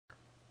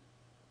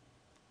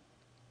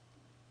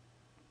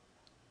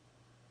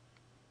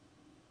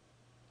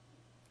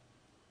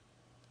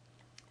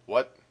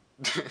What?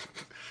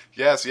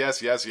 Yes,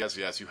 yes, yes, yes,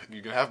 yes.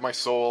 You can have my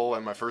soul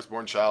and my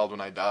firstborn child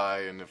when I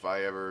die, and if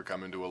I ever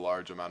come into a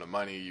large amount of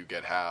money, you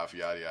get half.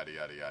 Yada yada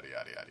yada yada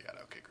yada yada yada.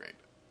 Okay, great.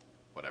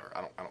 Whatever.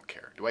 I don't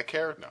care. Do I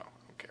care? No,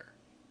 I don't care.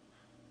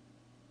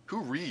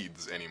 Who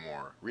reads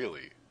anymore?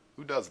 Really?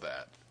 Who does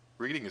that?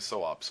 Reading is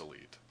so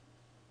obsolete.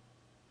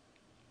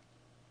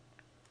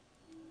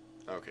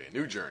 Okay,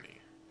 new journey.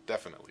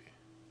 Definitely.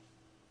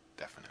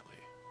 Definitely.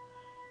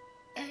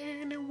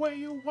 Any way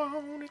you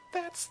want it,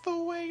 that's the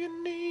way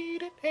you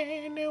need it.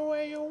 Any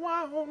way you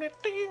want it.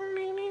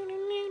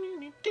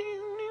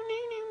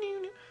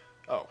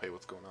 Oh, hey,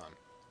 what's going on?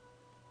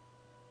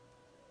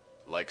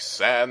 Like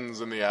sands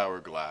in the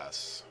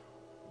hourglass,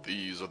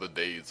 these are the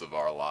days of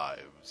our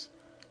lives.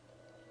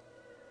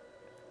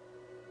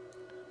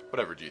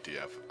 Whatever,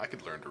 GTF. I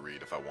could learn to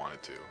read if I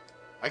wanted to.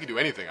 I could do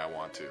anything I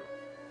want to.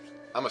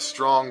 I'm a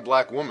strong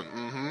black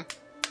woman,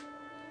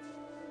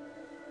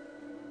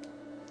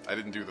 I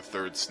didn't do the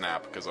third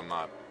snap because I'm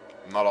not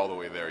all the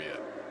way there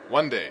yet.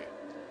 One day.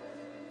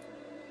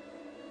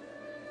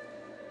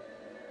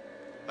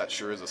 That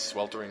sure is a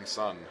sweltering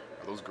sun.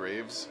 Are those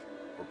graves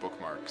or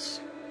bookmarks?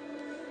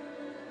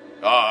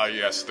 Ah,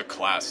 yes, the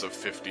class of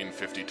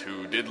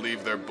 1552 did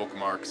leave their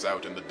bookmarks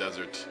out in the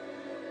desert.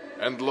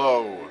 And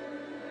lo,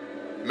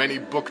 many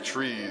book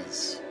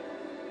trees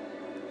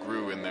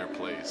grew in their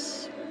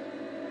place.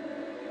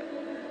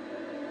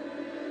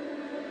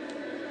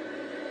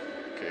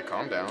 Okay,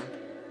 calm down.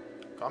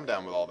 Calm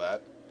down with all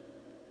that.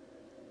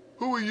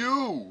 Who are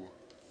you?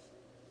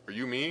 Are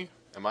you me?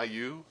 Am I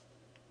you?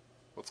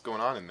 What's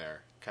going on in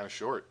there? Kinda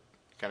short.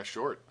 Kinda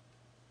short.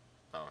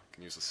 Oh, I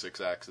can use the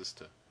 6-axis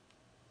to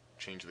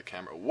change the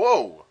camera.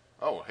 Whoa!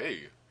 Oh,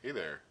 hey. Hey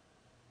there.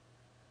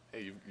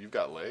 Hey, you've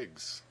got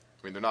legs.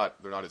 I mean, they're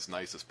not as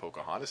nice as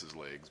Pocahontas'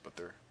 legs, but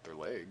they're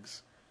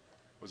legs.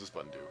 What does this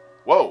button do?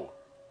 Whoa!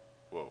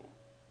 Whoa.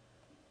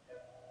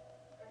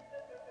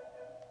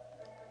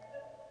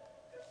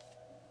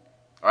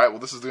 Alright,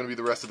 well this is going to be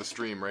the rest of the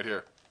stream right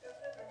here.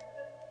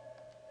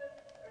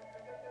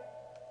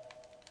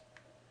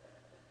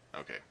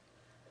 Okay.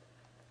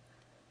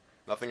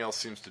 Nothing else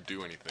seems to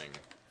do anything.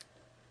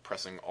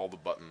 Pressing all the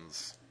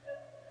buttons.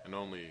 And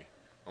only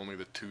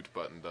the toot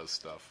button does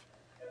stuff.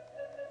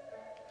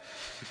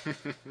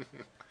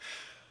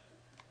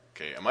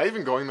 Okay, am I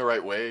even going the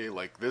right way?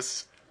 Like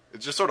this, it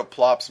just sort of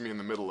plops me in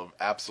the middle of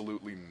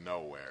absolutely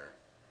nowhere.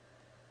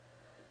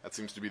 That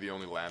seems to be the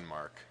only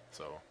landmark,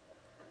 so...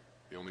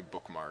 the only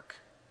bookmark.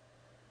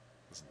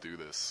 Let's do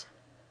this.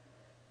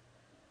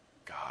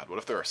 God, what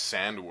if there are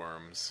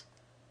sandworms?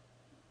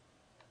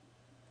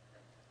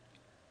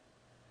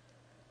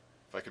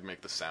 If I could make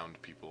the sound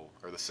people,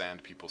 or the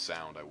sand people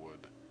sound, I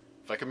would.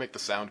 If I could make the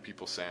sound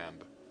people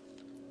sand.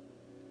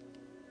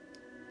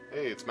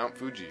 Hey, it's Mount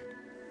Fuji.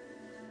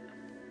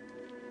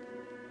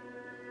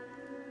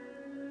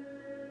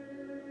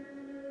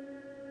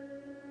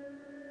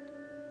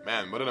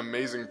 Man, what an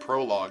amazing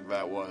prologue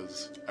that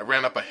was. I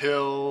ran up a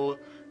hill,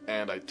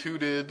 and I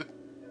tooted.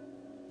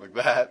 Like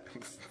that.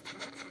 This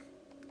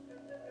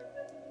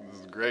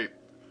is great.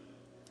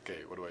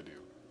 Okay, what do I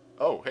do?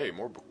 Oh, hey,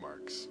 more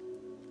bookmarks.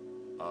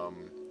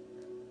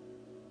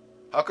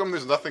 How come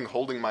there's nothing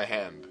holding my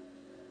hand?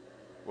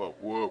 Whoa,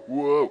 whoa,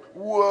 whoa,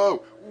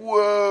 whoa,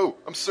 whoa!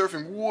 I'm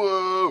surfing,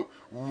 whoa,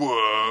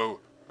 whoa!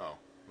 Oh,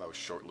 that was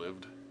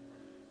short-lived.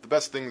 The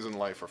best things in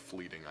life are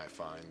fleeting, I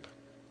find.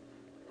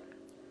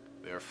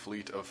 They are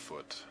fleet of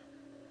foot,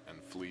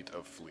 and fleet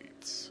of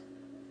fleets.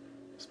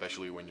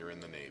 Especially when you're in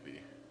the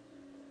Navy.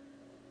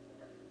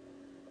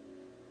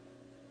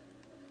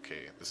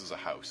 Okay, this is a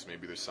house.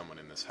 Maybe there's someone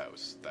in this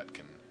house that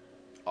can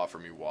offer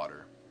me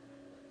water.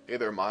 Hey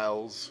there,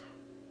 Miles,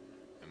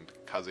 and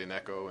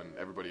Kazeneko, and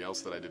everybody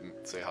else that I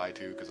didn't say hi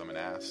to because I'm an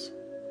ass.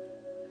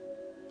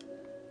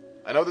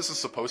 I know this is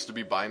supposed to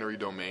be binary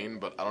domain,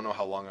 but I don't know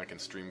how long I can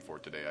stream for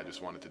today. I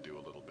just wanted to do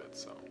a little bit,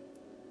 so...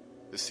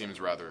 this seems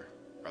rather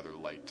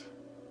light.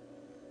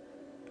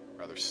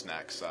 Rather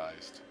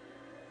snack-sized.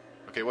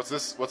 Okay, what's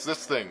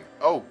this thing?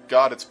 Oh,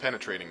 God, it's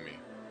penetrating me.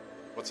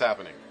 What's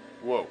happening?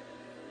 Whoa.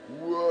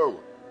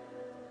 Whoa!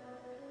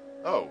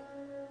 Oh,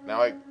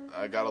 now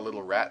I got a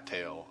little rat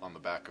tail on the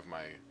back of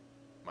my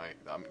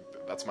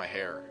that's my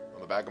hair. On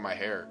the back of my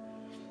hair.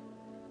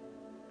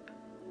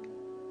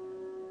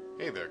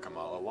 Hey there,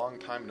 Kamala. Long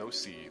time no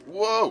see.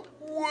 Whoa!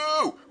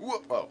 Whoa!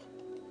 Whoa! Oh.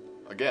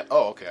 Again.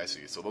 Oh, okay, I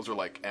see. So those are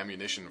like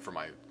ammunition for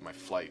my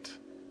flight.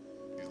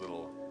 These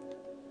little...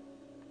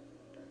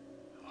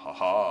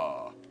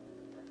 haha.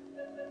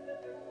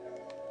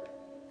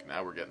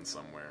 Now we're getting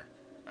somewhere.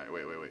 Alright,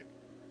 wait.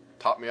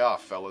 Top me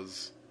off,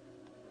 fellas.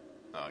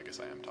 Oh, I guess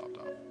I am topped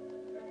off.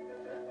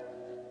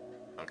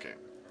 Okay.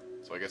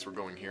 So I guess we're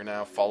going here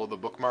now. Follow the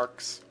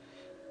bookmarks.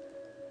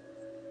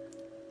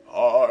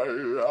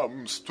 I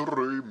am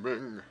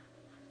streaming.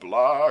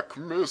 Black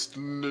Mist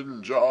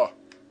Ninja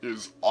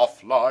is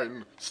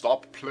offline.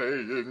 Stop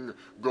playing.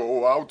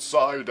 Go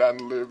outside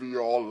and live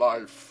your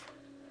life.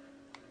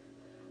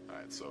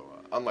 Alright, so,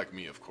 unlike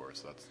me, of course,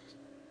 that's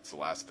the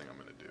last thing I'm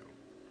gonna do.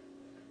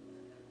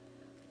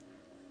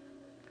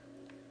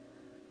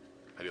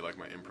 How do you like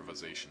my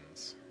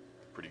improvisations?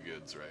 Pretty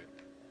goods, right?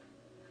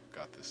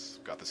 Got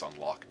this on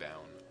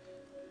lockdown.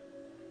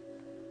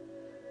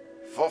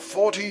 For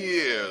 40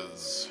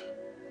 years,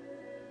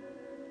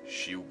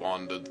 she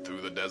wandered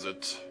through the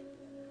desert.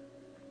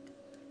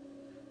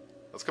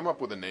 Let's come up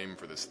with a name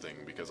for this thing,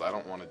 because I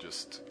don't want to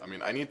just... I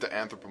mean, I need to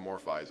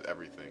anthropomorphize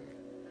everything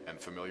and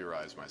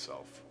familiarize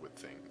myself with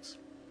things.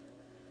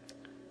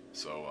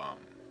 So,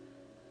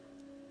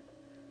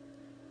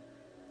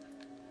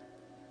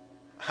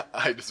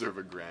 I deserve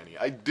a granny.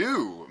 I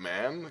do,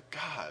 man.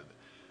 God.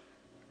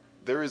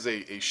 There is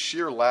a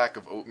sheer lack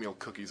of oatmeal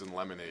cookies and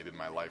lemonade in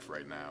my life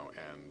right now,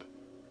 and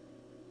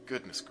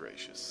goodness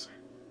gracious.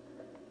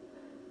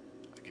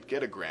 I could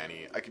get a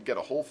granny. I could get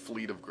a whole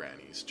fleet of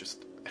grannies.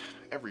 Just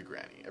every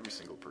granny. Every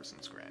single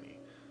person's granny.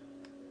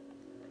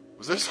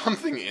 Was there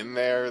something in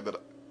there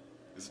that...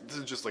 This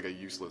is just like a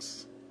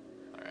useless...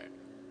 Alright.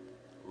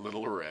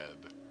 Little Red.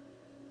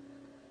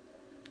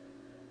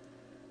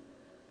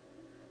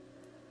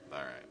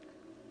 Alright.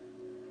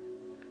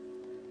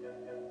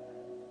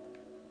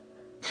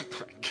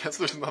 I guess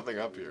there's nothing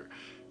up here.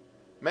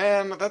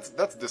 Man,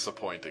 that's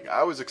disappointing.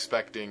 I was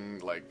expecting,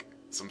 like,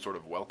 some sort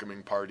of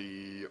welcoming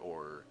party,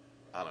 or,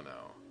 I don't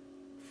know,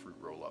 fruit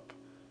roll-up.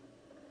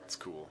 It's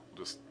cool.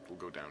 We'll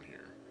go down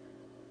here.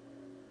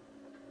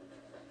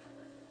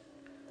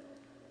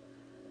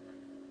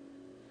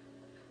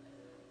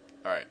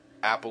 Alright,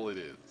 apple it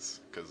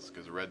is,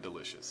 because red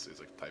delicious is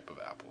a type of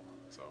apple.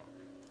 So,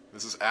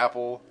 this is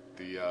apple,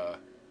 the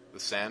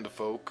sand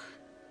folk.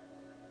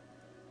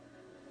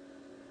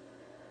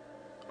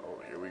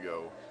 Oh, here we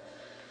go.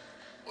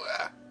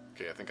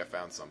 Okay, I think I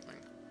found something.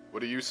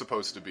 What are you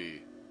supposed to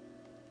be?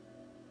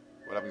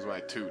 What happens when I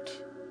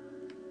toot?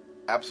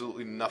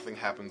 Absolutely nothing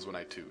happens when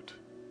I toot.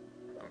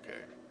 Okay,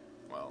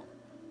 well,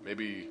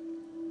 maybe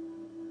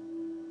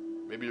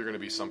you're gonna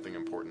be something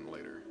important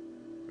later.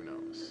 Who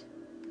knows?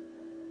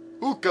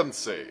 Who can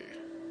say?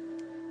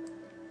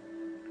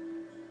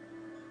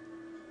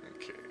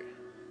 Okay.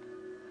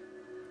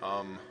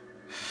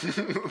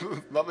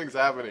 Nothing's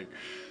happening.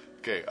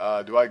 Okay,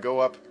 do I go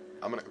up?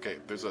 Okay,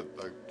 there's a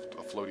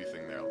floaty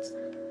thing there.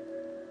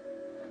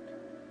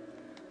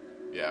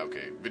 Yeah,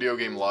 okay. Video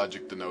game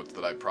logic denotes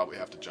that I probably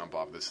have to jump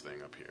off this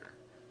thing up here.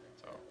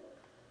 So,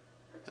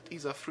 that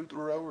is a fruit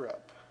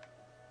roll-up.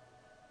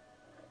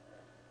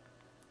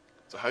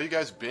 So how you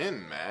guys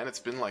been, man? It's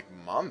been like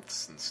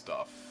months and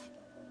stuff.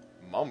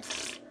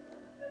 Months.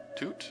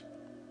 Toot?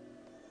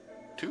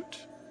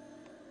 Toot?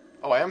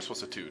 Oh, I am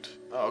supposed to toot.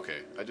 Oh,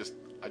 okay. I just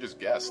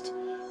guessed.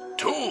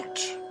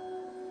 Toot!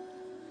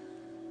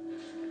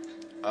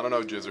 I don't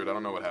know, Jizzard. I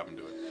don't know what happened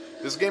to it.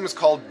 This game is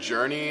called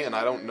Journey, and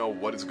I don't know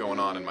what is going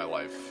on in my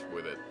life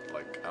with it.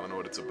 Like, I don't know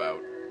what it's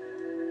about.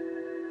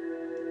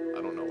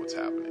 I don't know what's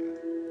happening.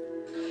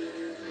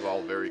 It's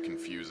all very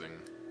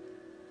confusing.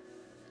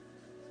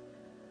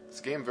 This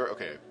game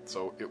okay,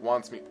 so it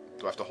wants me...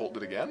 Do I have to hold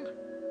it again?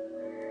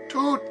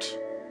 Toot!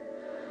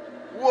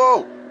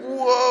 Whoa!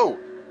 Whoa!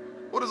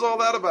 What is all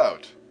that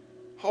about?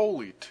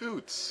 Holy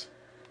toots.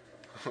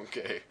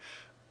 Okay.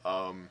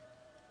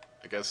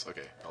 I guess,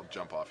 okay, I'll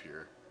jump off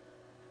here.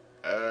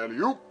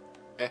 Alley-oop!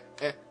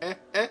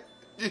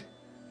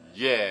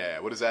 Yeah,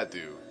 what does that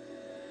do?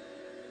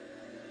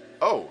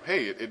 Oh,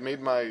 hey, it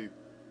made my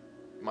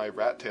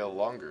rat tail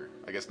longer.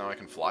 I guess now I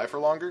can fly for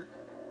longer?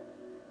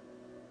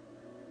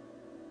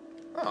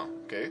 Oh,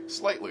 okay,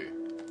 slightly.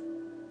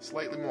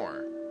 Slightly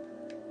more.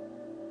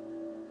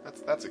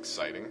 That's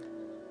exciting.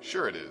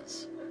 Sure it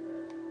is.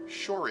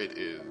 Sure it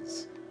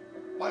is.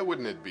 Why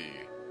wouldn't it be?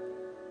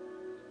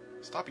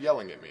 Stop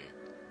yelling at me.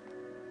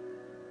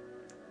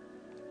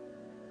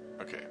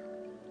 Okay.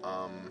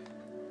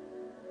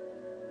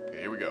 Okay,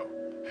 here we go.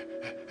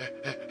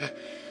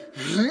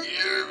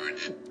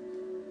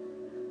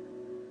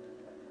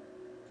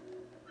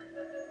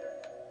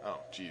 Oh,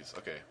 jeez.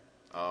 Okay.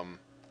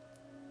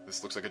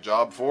 This looks like a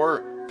job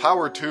for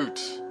Power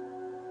Toot.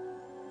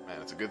 Man,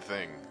 it's a good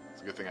thing.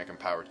 It's a good thing I can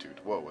Power Toot.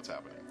 Whoa, what's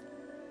happening?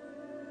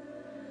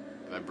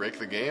 Did I break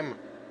the game?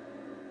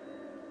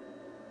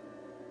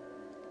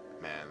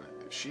 Man,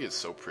 she is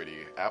so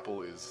pretty.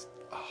 Apple is...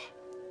 Oh,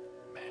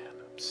 man,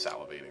 I'm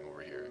salivating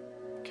over here.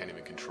 Can't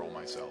even control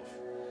myself.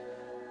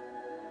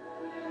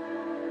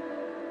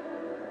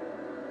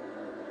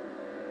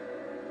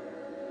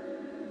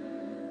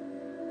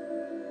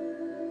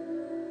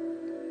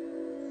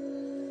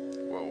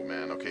 Whoa,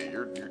 man, okay,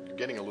 you're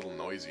getting a little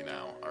noisy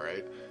now,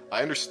 alright?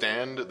 I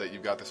understand that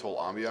you've got this whole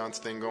ambiance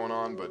thing going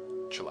on, but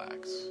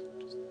chillax.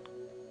 Just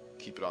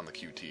keep it on the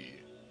QT.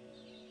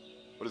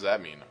 What does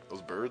that mean?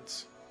 Those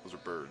birds? Those are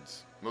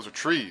birds. And those are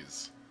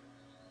trees.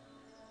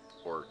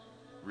 Or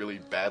really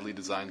badly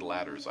designed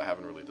ladders. I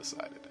haven't really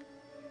decided.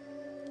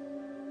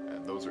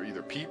 And those are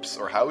either peeps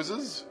or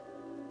houses?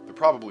 They're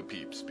probably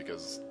peeps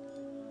because,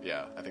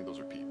 yeah, I think those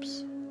are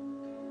peeps.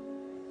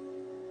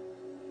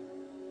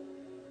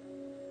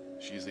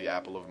 She's the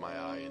apple of my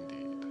eye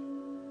indeed.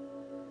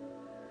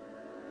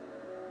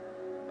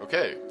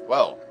 Okay,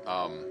 well,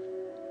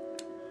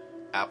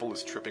 Apple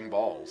is tripping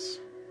balls.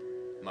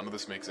 None of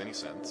this makes any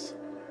sense.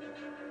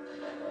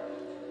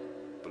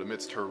 But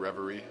amidst her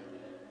reverie,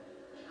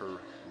 her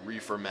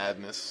reefer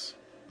madness,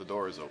 the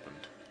door is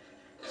opened.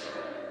 So,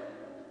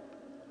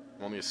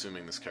 I'm only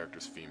assuming this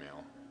character's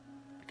female,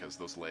 because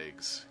those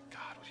legs,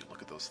 God, would you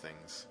look at those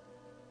things?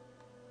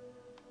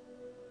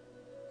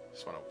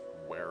 Just want to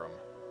wear them.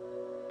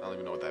 I don't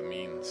even know what that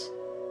means.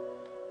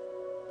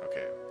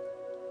 Okay.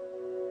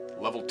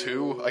 Level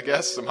 2, I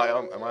guess? Am I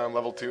on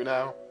level 2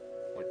 now?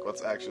 Like,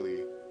 what's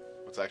actually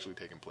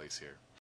taking place here?